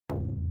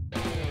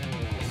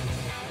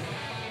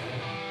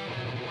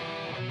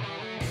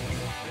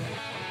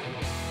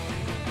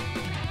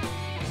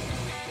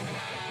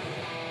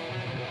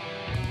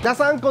皆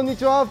さんこんに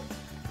ちは。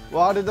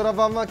ワールドラ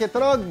バーマーケッ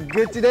トの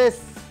ぐっちで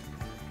す。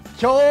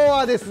今日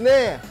はです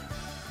ね、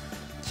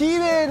綺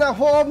麗な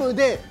フォーム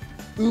で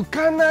浮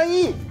かな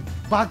い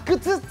バック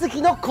ツッツ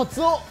キのコツ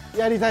を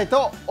やりたい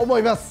と思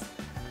います。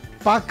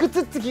バック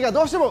ツッツキが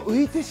どうしても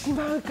浮いてし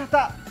まう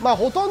方、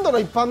ほとんどの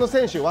一般の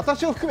選手、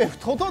私を含め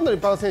ほとんどの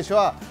一般の選手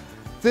は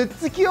ツッ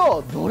ツキ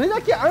をどれだ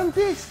け安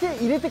定して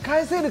入れて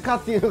返せるか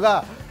っていうの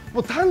がも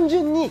う単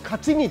純に勝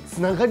ちに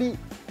つながり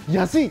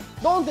やすい。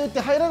ドンって打って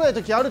入らない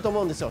時あると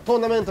思うんですよ。トー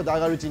ナメントで上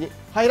がるうちに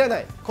入らな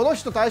い、この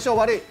人と相性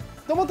悪い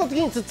と思った時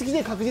にツッツキ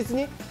で確実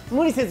に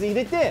無理せず入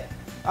れて、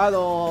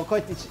こうや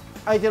って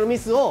相手のミ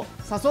スを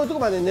誘うところ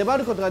まで粘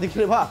ることができ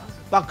れば、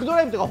バックド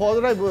ライブとかフォア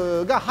ドライ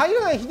ブが入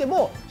らない日で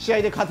も試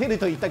合で勝てる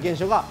といった現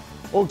象が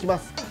起きま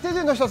す。手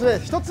順の1つ目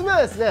です。1つ目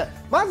はですね、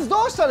まず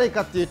どうしたらいい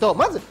かっていうと、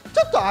まずち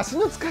ょっと足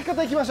の使い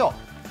方いきましょ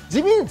う。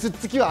地味にツッ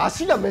ツキは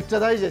足がめっちゃ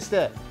大事でし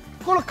て、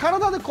この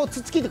体でこう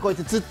ツッツキってこうや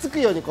ってツッツく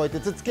ようにこうやって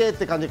ツッツケっ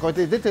て感じでこうやっ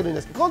て出てるん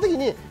ですけど、この時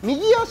に右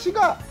足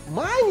が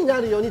前にな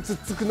るようにツッ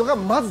ツくのが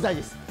まず大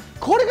事です。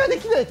これがで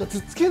きないとツ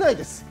ッツけない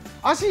です。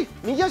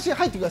右足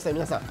入ってください。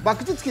皆さんバッ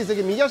クツッツキする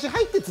時右足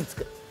入ってツッツ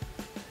く、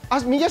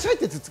右足入っ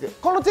てツッツく、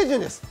この手順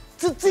です。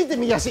ツッツいて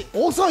右足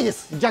遅いで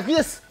す、逆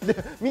です。で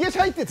右足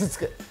入ってツッツ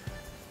く、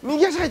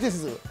右足入ってツッ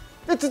ツく、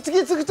でツッツキ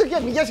につく時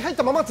は右足入っ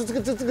たままツッツ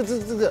くツッツくツ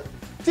ッツく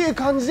っていう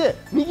感じで、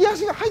右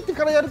足が入って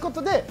からやるこ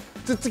とで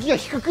ツッツキが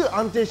低く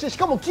安定して、し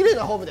かも綺麗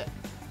なフォームで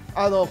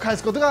返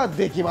すことが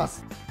できま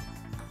す。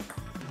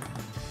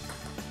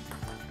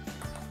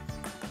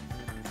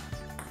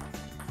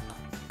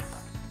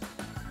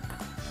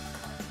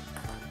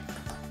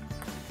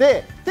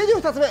で手順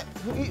2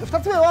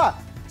つ目は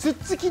ツ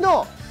ッツキ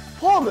の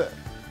フォーム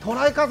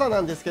捉え方な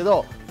んですけ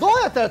ど、どう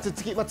やったらツッ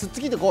ツキ、ツッツ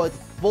キってこう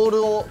ボー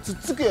ルをツッ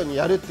ツくように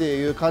やるって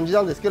いう感じ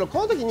なんですけど、こ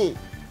の時に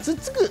ツッ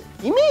ツく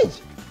イメ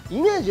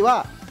ージ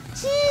は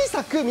小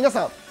さく、皆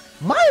さん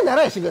前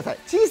習いしてください。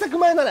小さく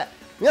前習い、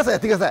皆さんや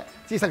ってください。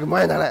小さく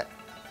前習い、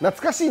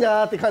懐かしい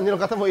なーって感じの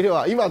方もいれ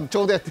ば、今ち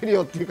ょうどやってる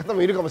よっていう方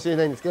もいるかもしれ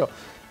ないんですけど、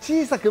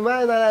小さく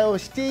前習いを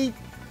して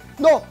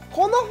の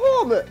このフ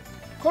ォーム、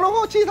この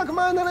小さく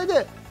前習い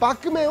でバッ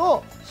ク面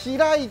を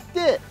開い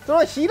て、その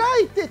開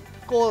いて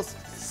こう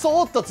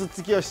そーっとツッ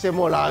ツキをして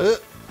もらう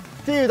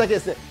っていうだけで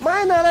すね。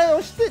前習い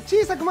をして、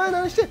小さく前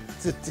習いをして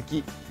ツッツ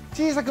キ、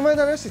小さく前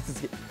習いをしてツッ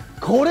ツキ、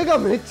これが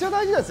めっちゃ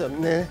大事なんですよ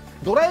ね。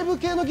ドライブ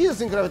系の技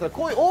術に比べたら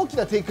こういう大き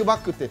なテイクバッ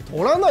クって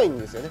取らないん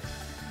ですよね。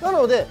な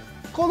ので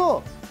こ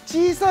の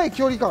小さい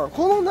距離感、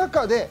この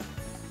中で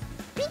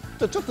ピッ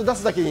とちょっと出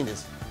すだけでいいんで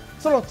す。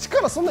その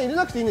力そんな入れ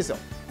なくていいんですよ。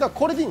だから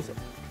これでいいんですよ。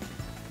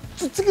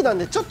ツッツキなん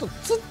でちょっと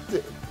ツ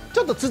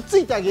ッツ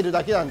いてあげる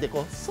だけなんで、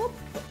こうそっと。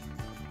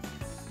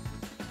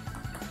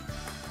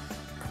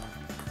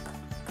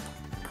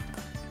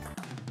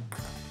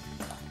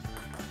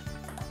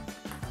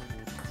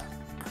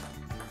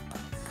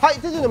はい、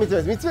手順の3つ目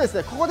です。3つ目です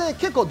ね、ここで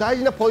結構大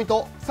事なポイン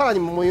ト、さらに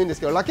も言うんです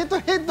けど、ラケット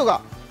ヘッ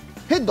ド、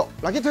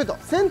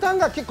先端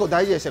が結構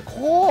大事でして、こ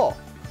こを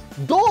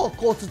どう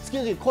こうつっつ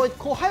けるとき、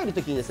こう入る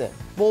ときにですね、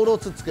ボールを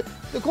つっつく。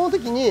でこの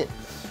時に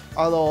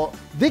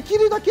でき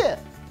るだけ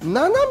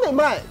斜め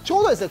前、ち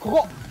ょうどですね、こ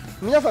こ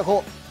皆さん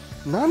こ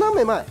う斜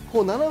め前、あるじ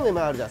ゃ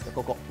ないですか。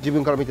ここ自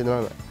分から見て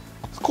斜め前、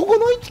ここ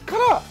の位置か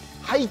ら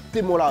入っ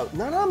てもらう。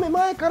斜め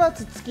前から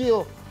つっつき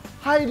を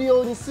入る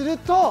ようにする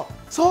と、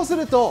そうす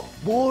ると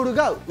ボール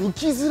が浮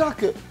きづら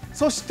く、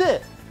そし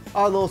て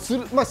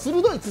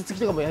鋭いツッツ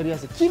キとかもやりや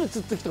すい。切るツ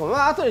ッツキと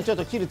か、後でちょっ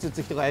と切るツッ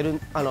ツキとかち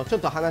ょっ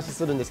と話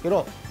するんですけ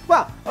ど、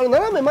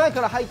斜め前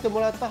から入って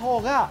もらった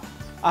方が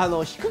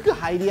低く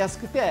入りやす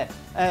くて、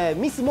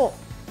ミスも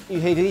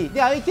減りで、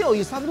相手を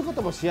揺さぶるこ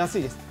ともしやす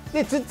いです。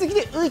でツッツキ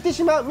で浮いて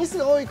しまうミス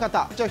が多い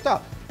方、そういう人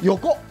は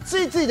横、つ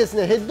いついです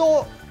ねヘッド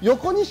を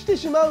横にして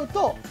しまう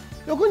と、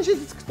横にし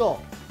てつくと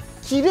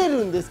切れ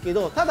るんですけ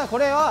ど、ただこ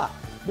れは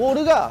ボー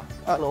ルが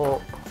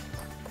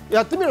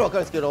やってみれば分かる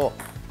んですけど、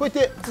こうやっ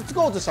てつっつ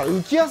こうとしたら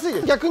浮きやすいで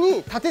す。逆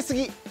に縦す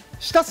ぎ、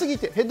下すぎ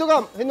てヘッド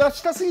が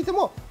下すぎて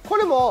も、こ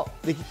れも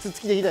つっ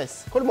つきできないで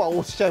す。これも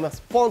押しちゃいま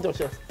す。ポンって押し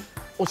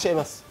ちゃい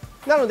ます。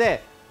なの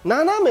で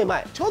斜め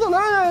前、ちょうど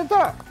斜め前だった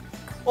ら、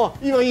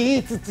今い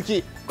いつっつ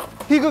き、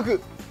低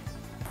く、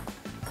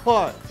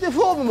で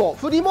フォームも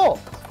振りも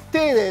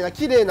丁寧な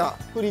綺麗な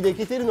振りでい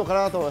けてるのか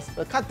なと思います。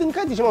勝手に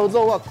返ってしまうゾ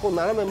ーンはここ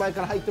斜め前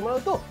から入ってもら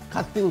うと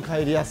勝手に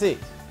返りやすい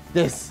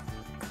です。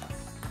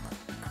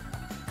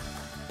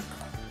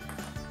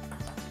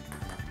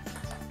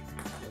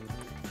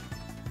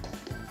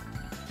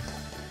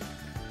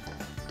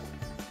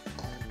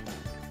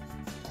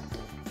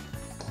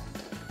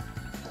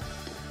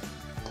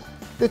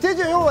で手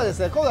順4はです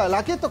ね、今度は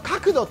ラケット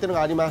角度っていうの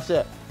がありまし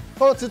て、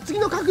このツッツキ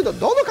の角度、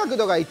どの角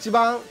度が一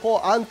番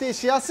安定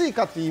しやすい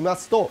かと言いま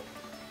すと、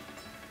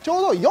ち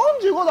ょうど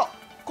45度、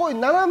こういう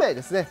斜め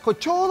ですね、これ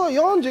ちょうど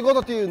45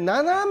度という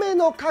斜め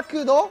の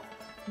角度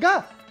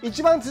が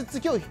一番ツッツ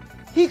キを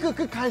低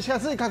く返しや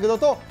すい角度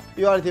と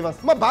言われています。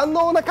万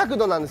能な角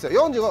度なんですよ。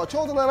45度ち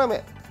ょうど斜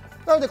め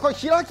なので、これ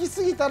開き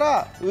すぎた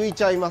ら浮い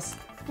ちゃいます。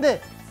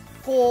で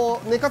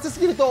こう寝かせす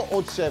ぎると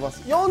落ちちゃいま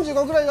す。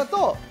45ぐらいだ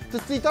とつ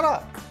っついた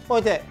らこう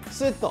やって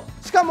スッと、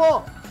しか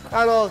も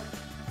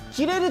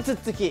切れるつっ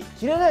つき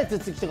切れないつっ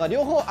つきとか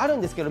両方ある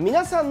んですけど、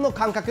皆さんの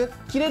感覚、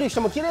切れる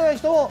人も切れない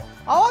人を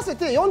合わせ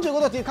て45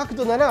度という角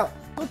度なら、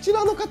こち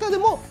らの方で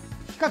も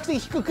比較的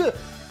低く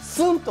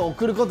スンと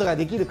送ることが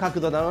できる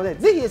角度なので、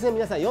ぜひですね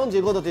皆さん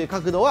45度という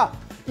角度は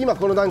今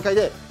この段階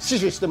で死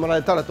守してもら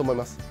えたらと思い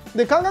ます。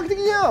で、感覚的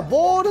には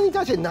ボールに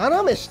対して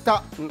斜め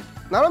下、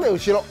斜め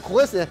後ろ、こ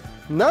こですね、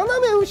斜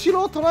め後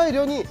ろを捉える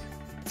ように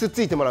つっ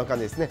ついてもらう感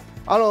じですね。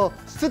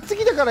つっつ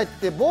きだから言っ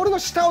てボールの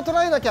下を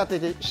捉えなきゃって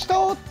言って、下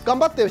を頑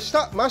張って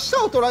真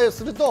下を捉えようと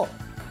すると、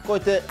こうや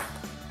って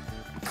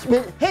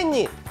変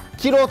に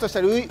切ろうとし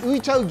たり浮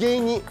いちゃう原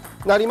因に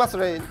なります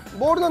ので、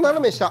ボールの斜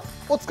め下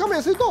をつかむよう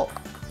にすると、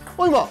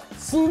今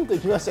スンとい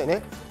きましたよ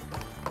ね。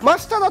真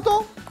下だ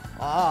と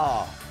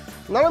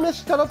斜め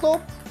下だと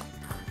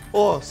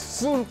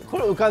スンとこ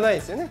れ浮かない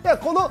ですよね。だから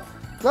この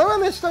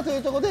斜め下とい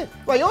うところで、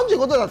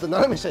45度だと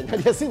斜め下にな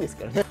りやすいんです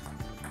けどね。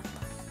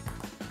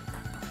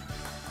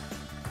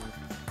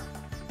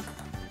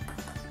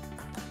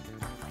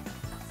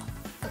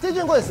手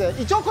順これですね、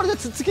一応これで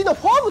つっつきの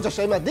フォームとし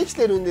ては今でき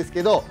てるんです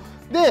けど、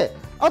で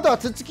あとは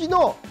つっつき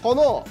のこ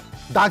の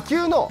打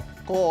球の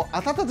こう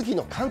当たった時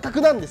の感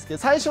覚なんですけど、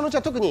最初のうち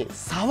は特に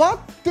触っ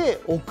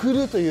て送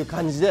るという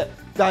感じで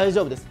大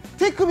丈夫です。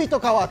手首と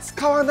かは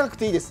使わなく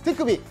ていいです。手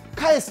首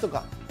返すと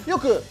か、よ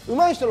く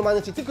上手い人の真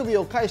似して手首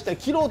を返したり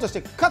切ろうとし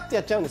てカッて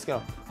やっちゃうんですけ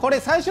ど、これ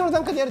最初の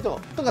段階でやると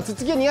つっ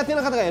つきが苦手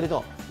な方がやる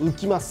と浮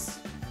きま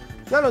す。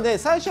なので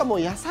最初はも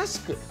う優し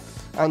く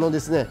で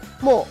すね、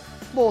も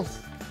う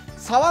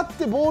触っ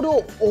てボール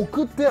を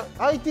送って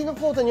相手の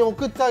コートに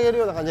送ってあげる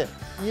ような感じで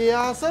優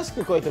し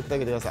くこうやって送ってあ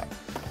げてください。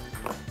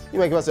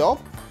今いきますよ。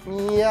優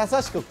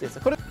しく送ってくださ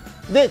い。これ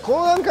でこ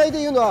の段階で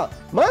言うのは、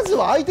まず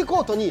は相手コ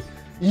ートに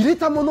入れ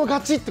たもの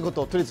勝ちってこ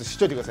とをとりあえず知っ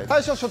ておいてください。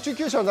最初初中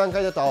級者の段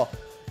階だと、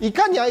い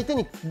かに相手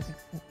の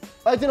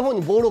方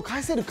にボールを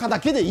返せるかだ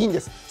けでいいんで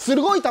す。す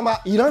ごい球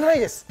いらない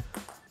です。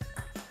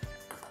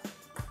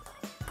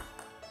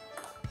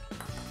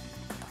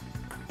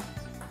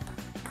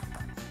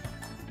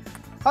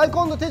はい、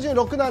今度手順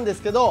6なんで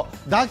すけど、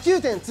打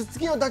球点、つっつ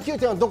きの打球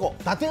点はどこ、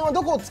打点は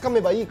どこをつか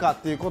めばいいかっ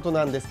ていうこと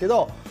なんですけ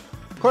ど、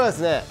これはで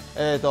すね、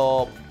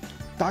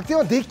打点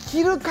はで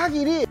きる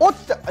限り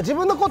自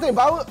分のコートに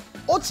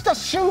落ちた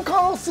瞬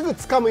間をすぐ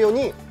つかむよう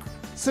に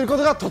するこ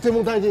とがとて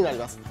も大事になり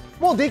ます。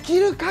もうでき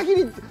る限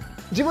り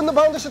自分の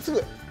バウンドしてす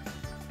ぐ、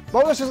こ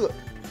う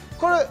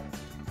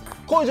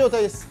いう状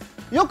態です。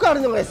よくあ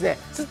るのがですね、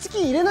つっつ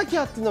き入れなき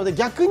ゃっていうので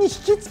逆に引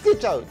きつけ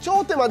ちゃう、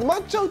頂点まで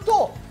待っちゃう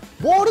と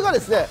ボールがで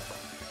すね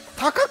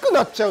高く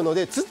なっちゃうの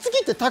で、つっつ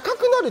きって高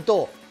くなる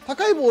と、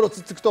高いボールを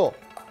つっつくと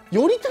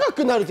より高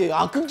くなるという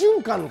悪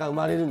循環が生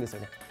まれるんです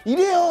よね。入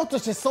れようと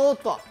してそーっ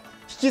と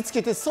引きつ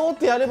けてそーっ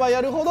とやれば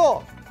やるほ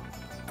ど、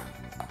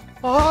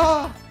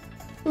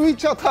浮い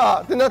ちゃっ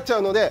たってなっちゃ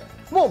うので、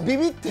もうビ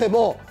ビって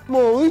もう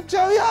浮いち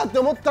ゃうやって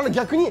思ったら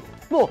逆に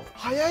もう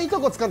速い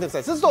とこ掴んでくださ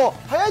い。そうすると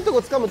速いとこ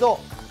掴むと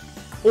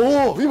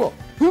今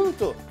ふん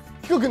と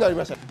低くなり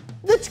ました。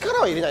で力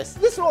は入れないです。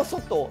でそのそ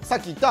っとさ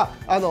っき言った、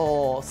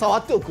触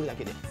って送るだ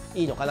けで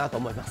いいのかなと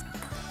思います。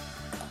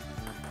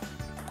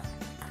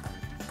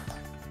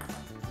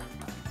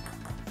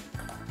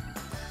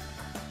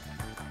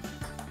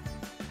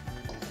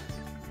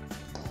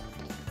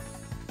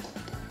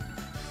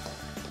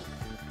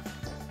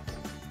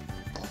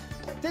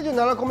手順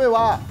7個目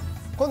は、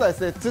今度はで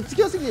すね、つっつ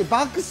きをすぎて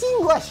バックスイ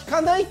ングは引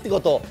かないって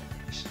ことを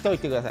知っておい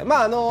てください。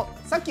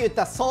さっき言っ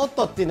たそーっ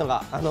とっていうの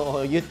が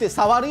言って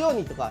触るよう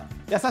にとか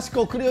優し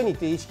く送るようにっ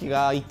ていう意識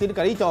が言ってる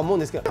からいいとは思う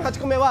んですけど、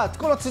8個目は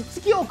このつっつ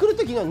きを送る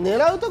時の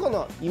狙うところ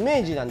のイメ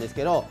ージなんです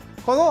けど、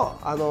こ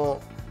の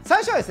最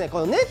初はですね、こ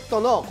のネット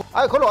のこ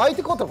の相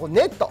手コートの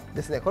ネット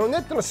ですね、このネ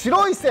ットの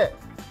白い線、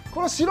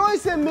この白い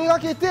線めが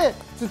けて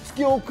つっつ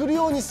きを送る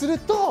ようにする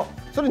と、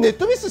それネッ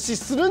トミス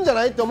するんじゃ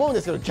ないと思うん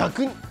ですけど、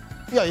逆に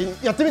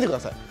やってみてくだ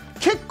さい。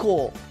結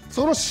構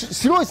その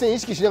白い線意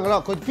識しなが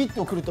らこうやってピッ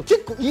と送ると、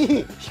結構い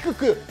い低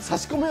く差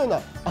し込むような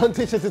安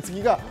定したつっつ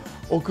きが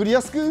送り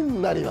やすく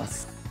なりま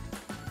す。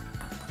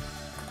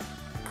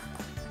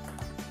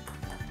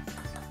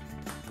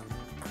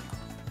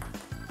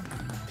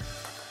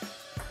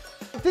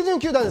手順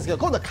9なんですけど、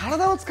今度は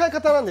体の使い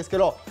方なんですけ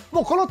ど、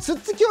もうこのつっ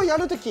つきをや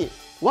るとき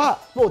は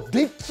もう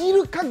でき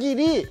る限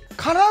り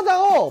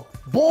体を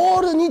ボ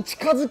ールに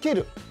近づけ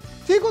る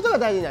っていうことが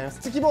大事になります。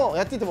つっつきも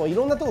やっていてもい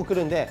ろんなとこ来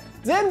るんで、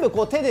全部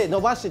こう手で伸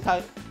ばして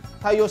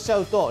対応しちゃ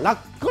うと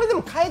これで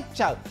も返っ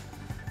ちゃう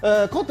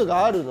こと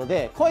があるの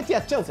で、こうやってや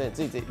っちゃうんですよね、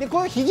ついつい。で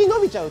これ肘伸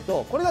びちゃう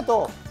と、これだ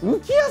と浮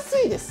きやす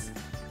いです。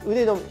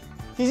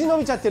肘伸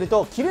びちゃってる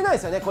と切れないで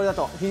すよね。これだ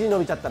と肘伸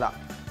びちゃったら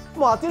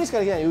もう当てるしか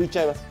できないで浮いち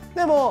ゃいます。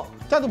でも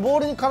ちゃんとボー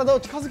ルに体を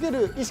近づけ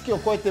る意識を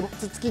こうやって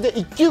つっつきで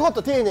1球ご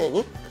と丁寧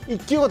に、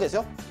1球ごとです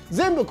よ、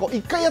全部こう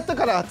1回やった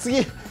から次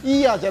い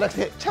いやじゃなく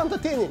て、ちゃんと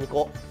丁寧に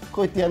こ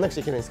うやってやんなくち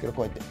ゃいけないんですけど、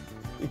こうやって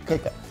1回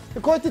1回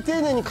こうやって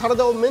丁寧に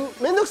体をめん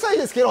どくさい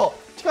ですけど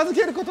近づ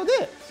けることで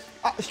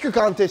低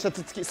く安定した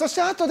ツッツキ、そし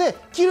て後で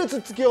切るツ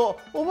ッツキを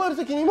覚える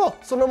時にも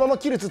そのまま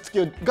切るツッツキ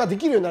がで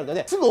きるようになるの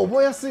ですぐ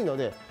覚えやすいの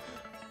で、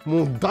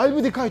もうだい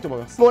ぶでかいと思い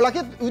ます。もうラケ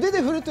ット腕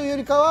で振るというよ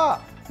りか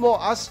はもう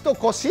足と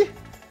腰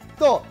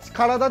と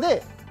体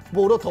で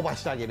ボールを飛ば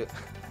してあげる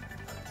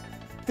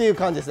っていう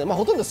感じですね。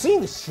ほとんどスイ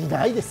ングし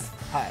ないです、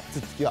ツ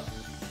ッツキは。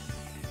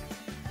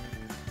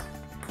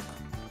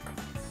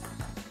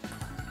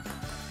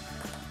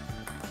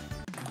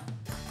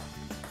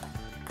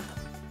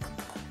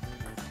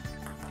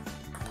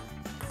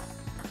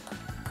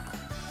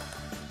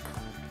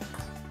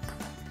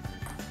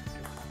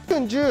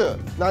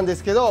10なんで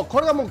すけど、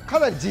これがもうか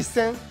なり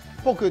実践っ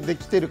ぽくで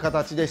きてる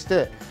形でし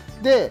て、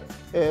で、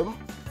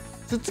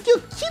ツッツキを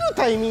切る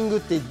タイミングっ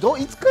てい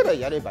つから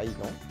やればいいの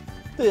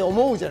って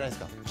思うじゃないです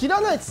か。切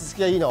らないツッツ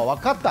キがいいのは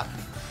分かった、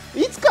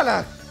いつか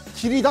ら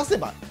切り出せ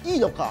ばいい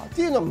のかっ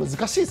ていうのは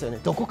難しいですよね。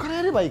どこから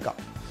やればいいか、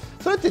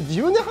それって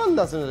自分で判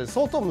断するので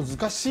相当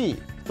難し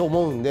いと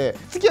思うんで、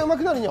ツッツキが上手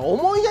くなるには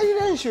思いやり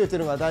練習ってい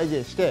うのが大事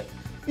でして、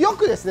よ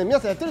くですね皆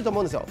さんやってると思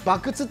うんですよ。バッ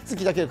クツッツ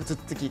キだけでツッ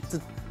ツキ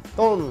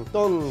トン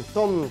トン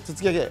トンツッ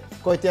ツキだけで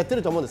こうやってやって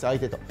ると思うんですよ、相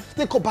手と。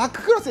でこうバッ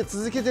ククロスで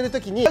続けてる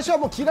時に最初は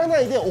もう切らな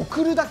いで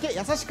送るだけ、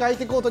優しく相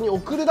手コートに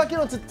送るだけ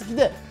のツッツキ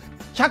で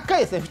100回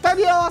ですね。2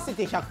人合わせ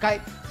て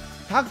100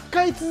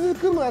回続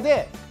くま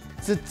で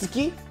ツッツ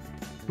キ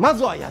ま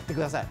ずはやってく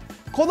ださい。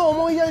この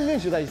思いやり練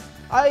習大事です。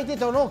相手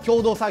との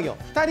共同作業、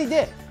2人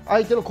で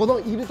相手のこ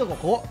のいるとこ、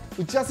こ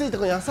う打ちやすいと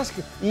ころに優し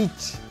く1、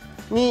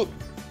2、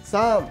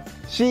3、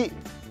4、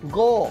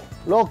5、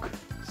6、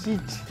7、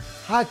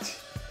8、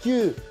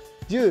9、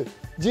10、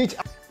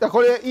11、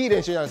これいい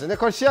練習なんですよね。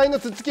これ試合の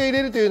ツッツキを入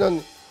れるというの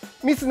に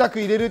ミスなく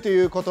入れるとい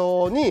うこ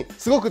とに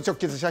すごく直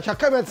結した100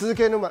回まで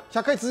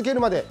100回続ける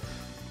まで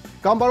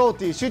頑張ろう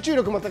という集中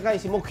力も高い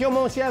し、目標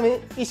も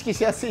意識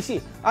しやすい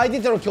し、相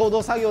手との共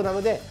同作業な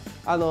ので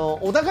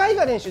お互い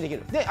が練習でき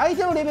る。で相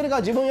手のレベル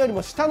が自分より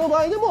も下の場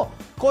合でも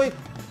こういう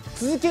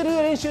続ける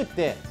練習っ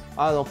て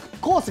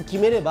コース決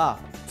めれば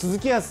続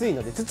けやすい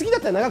ので、ツッツキだっ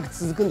たら長く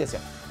続くんです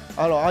よ、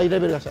ああいうレ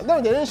ベルが下な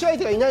ので。練習相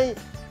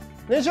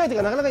手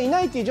がなかなかいな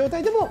いという状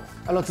態でも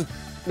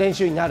練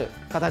習になる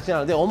形な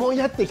ので、思い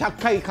やって100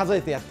回数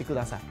えてやってく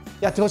ださい。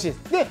やってほしいで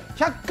す。で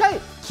100回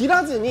切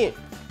らずに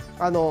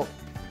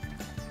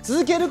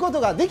続けること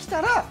ができ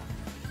たら、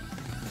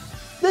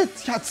で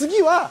次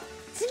に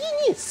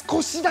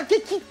少しだけ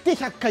切って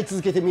100回続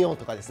けてみよう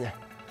とかですね。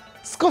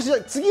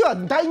次は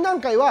第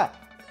何回は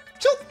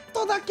ちょっ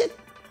とだ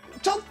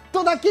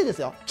けで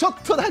すよ、ちょっ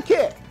とだ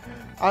け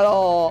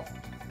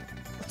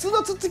普通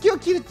のツッ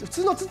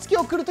ツキ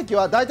を送るとき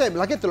は大体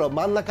ラケットの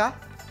真ん中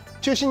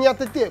中心にやっ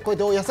てて、こう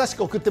やって優し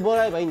く送っても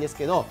らえばいいんです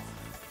けど、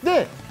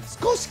で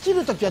少し切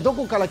るときはど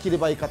こから切れ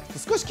ばいいかって、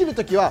少し切る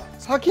ときは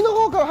先の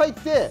方から入っ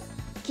て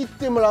切っ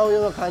てもらうよ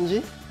うな感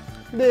じ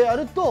でや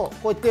ると、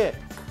こうやって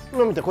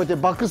今見てこうやって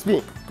バックスピ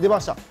ン出ま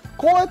した。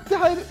こうやって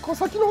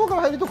先の方か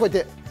ら入るとこう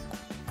やって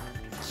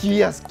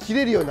切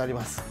れるようになり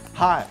ます。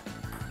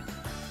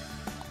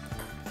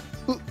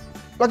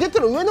ラケッ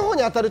トの上の方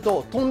に当たる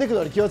と飛んでいく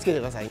ので気をつけて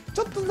ください。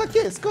ちょっとだ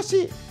け少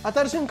し当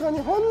たる瞬間に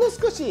ほんの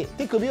少し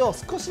手首を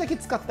少しだけ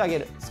使ってあげ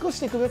る。少し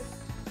手首だ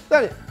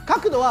から、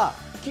角度は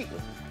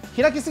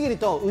開きすぎる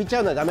と浮いち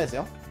ゃうのはダメです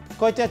よ。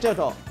こうやってやっちゃう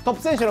とトッ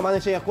プ選手の真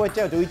似してこうやっ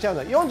ちゃうと浮いちゃう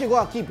ので、45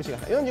はキープして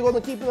ください。45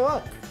のキープの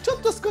はちょっ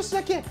と少し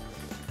だけ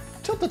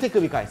ちょっと手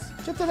首返す、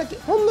ちょっとだけ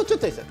ほんのちょっ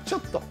とですよ。ちょ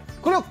っと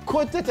これをこ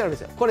うやってやっちゃうんで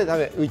すよ。これダ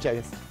メ、浮いちゃう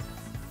です。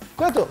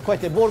これだとこうやっ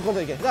てボールコン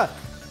トロールできない。だか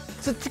ら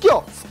ツッツキ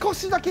を少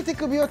しだけ手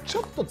首をち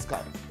ょっと使う、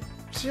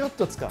ちょっ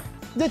と使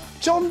うで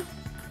ちょん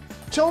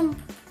ちょん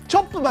チョ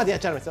ップまでやっ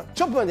ちゃうんですよ。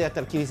チョップまでやっ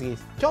たら切りすぎで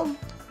す。ちょん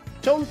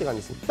ちょんって感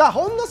じです。だから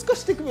ほんの少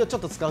し手首をちょ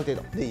っと使う程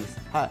度でいいです。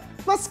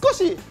少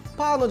し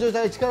パーの状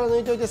態で力を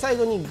抜いておいて最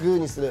後にグー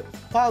にする、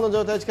パーの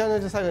状態で力を抜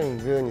いて最後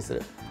にグーにする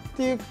っ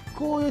ていう、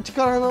こういう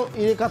力の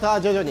入れ方は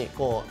徐々に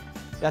こ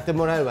うやって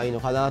もらえればいいの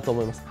かなと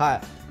思います。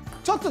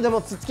ちょっとでも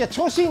ツッツキは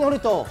調子に乗る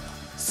と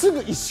す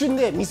ぐ一瞬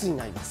でミスに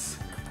なります。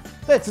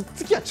でツッ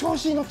ツキは調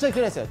子に乗っちゃい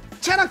けないですよ。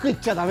チャラくいっ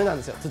ちゃダメなん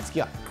ですよ。ツッツ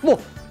キはもう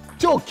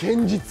超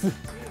堅実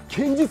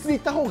でいっ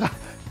た方が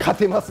勝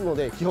てますの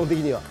で、基本的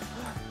には。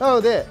な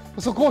ので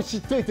そこを知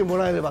っておいても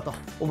らえればと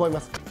思い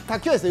ます。卓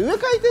球はですね、上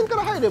回転か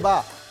ら入れ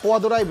ばフォア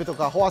ドライブと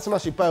かフォアスマッ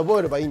シュいっぱい覚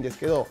えればいいんです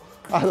けど、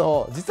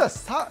実は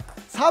サ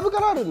ーブか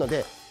らあるの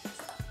で、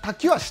卓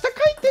球は下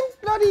回転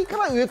ラリーか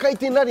ら上回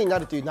転ラリーにな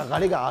るという流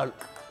れがある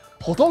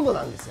ほとんど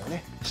なんですよ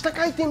ね。下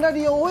回転ラ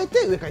リーを終え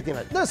て上回転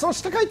ラリーだから、その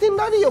下回転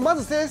ラリーをま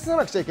ず制さ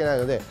なくちゃいけない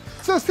ので、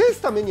それを制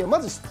すためにはま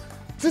ず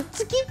ツッ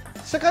ツキ、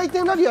下回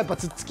転ラリーはやっぱ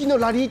ツッツキの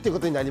ラリーっていうこ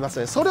とになります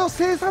ので、それを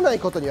制さない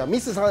ことにはミ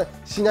ス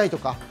しないと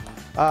か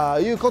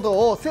いうこ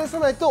とを制さ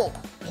ないと、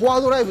フォア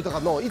ドライブとか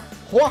の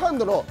フォアハン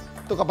ドの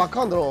とかバック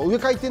ハンドの上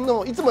回転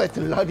のいつもやって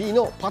るラリー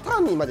のパター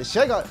ンにまで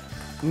試合が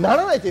な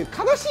らないという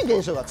悲しい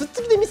現象が、ツッ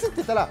ツキでミスっ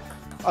てたら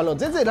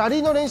全然ラリ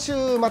ーの練習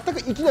全く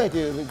生きないと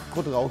いう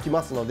ことが起き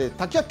ますので、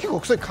卓球は結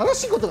構そういう悲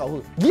しいことが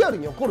リアル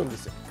に起こるんで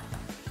すよ。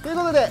という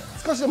ことで、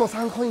少しでも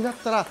参考になっ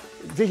たら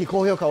ぜひ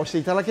高評価をして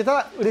いただけた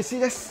ら嬉しい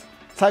です。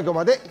最後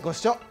までご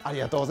視聴あり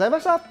がとうございま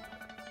した。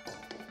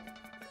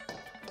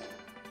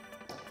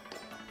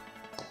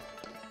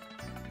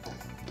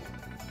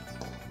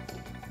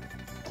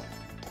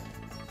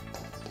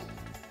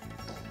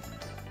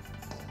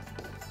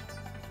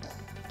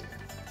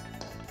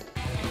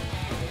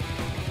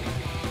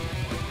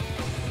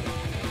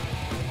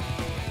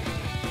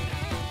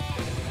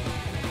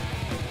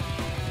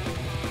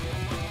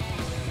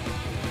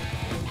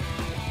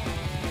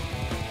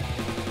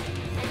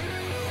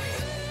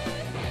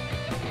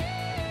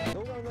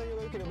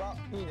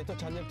ネと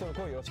チャンネル登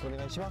録をよろしくお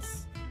願いしま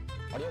す。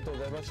ありがとう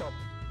ございまし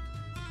た。